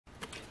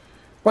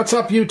What's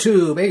up,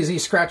 YouTube?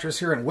 AZ Scratchers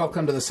here, and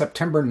welcome to the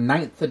September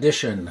 9th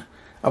edition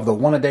of the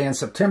One A Day in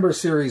September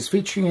series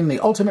featuring the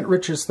Ultimate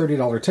Riches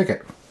 $30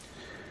 ticket.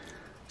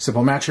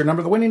 Simple match your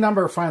number, the winning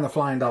number, find the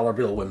flying dollar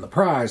bill, win the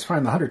prize,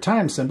 find the 100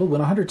 times symbol,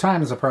 win 100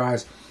 times the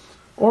prize,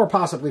 or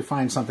possibly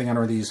find something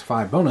under these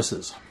 5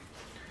 bonuses.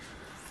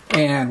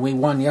 And we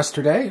won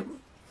yesterday,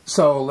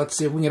 so let's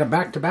see if we can get a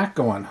back-to-back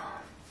going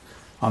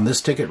on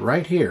this ticket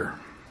right here.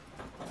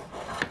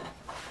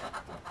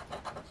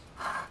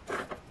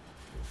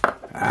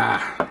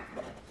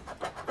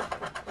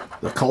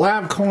 The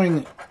collab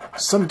coin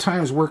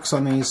sometimes works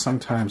on these,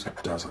 sometimes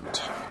it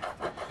doesn't.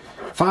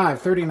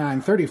 5,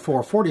 39,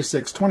 34,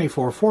 46,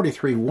 24,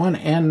 43, 1,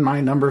 and my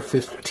number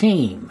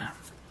 15.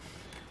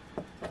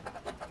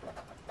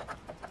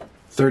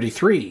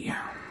 33.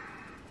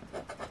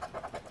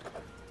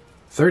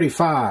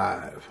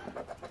 35.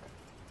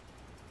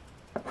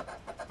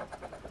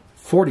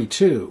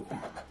 42.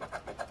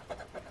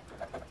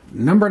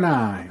 Number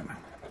 9.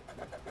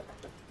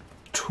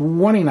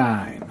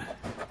 29.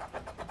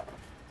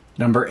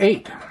 Number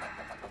 8,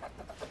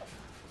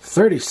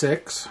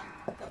 36,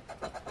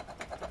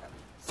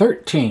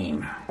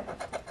 13,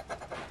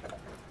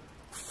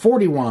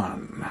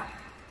 41,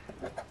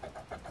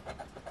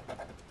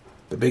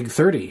 the big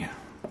 30,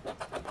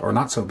 or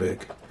not so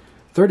big,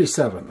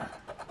 37,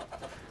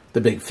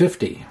 the big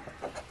 50,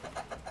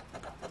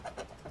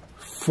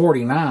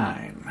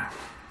 49,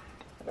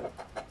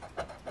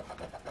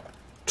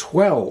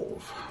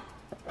 12,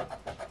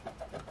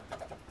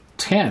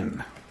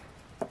 10,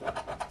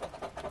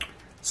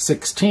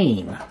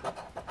 16,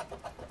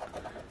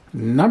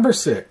 number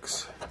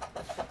 6,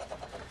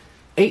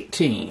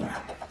 18,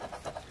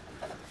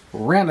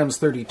 randoms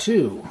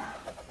 32,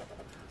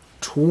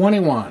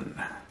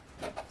 21,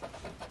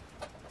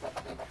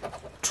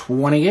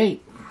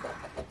 28,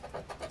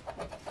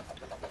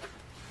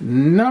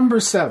 number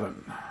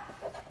 7,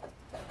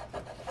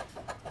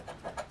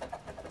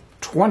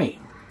 20,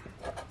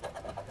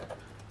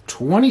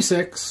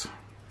 26,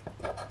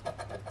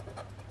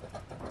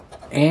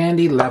 and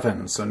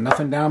 11. So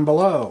nothing down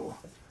below.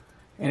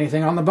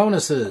 Anything on the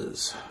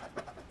bonuses?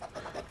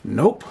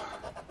 Nope.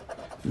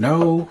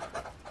 No.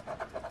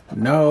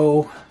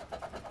 No.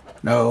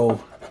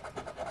 No.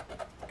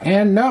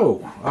 And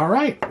no. All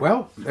right.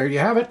 Well, there you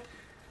have it.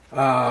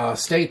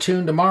 Stay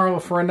tuned tomorrow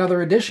for another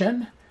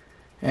edition,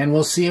 and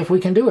we'll see if we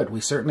can do it.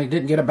 We certainly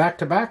didn't get a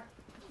back-to-back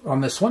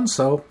on this one,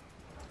 so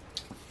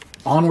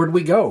onward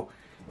we go.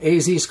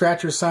 AZ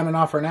Scratchers signing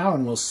off for now,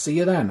 and we'll see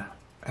you then.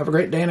 Have a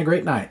great day and a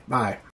great night. Bye.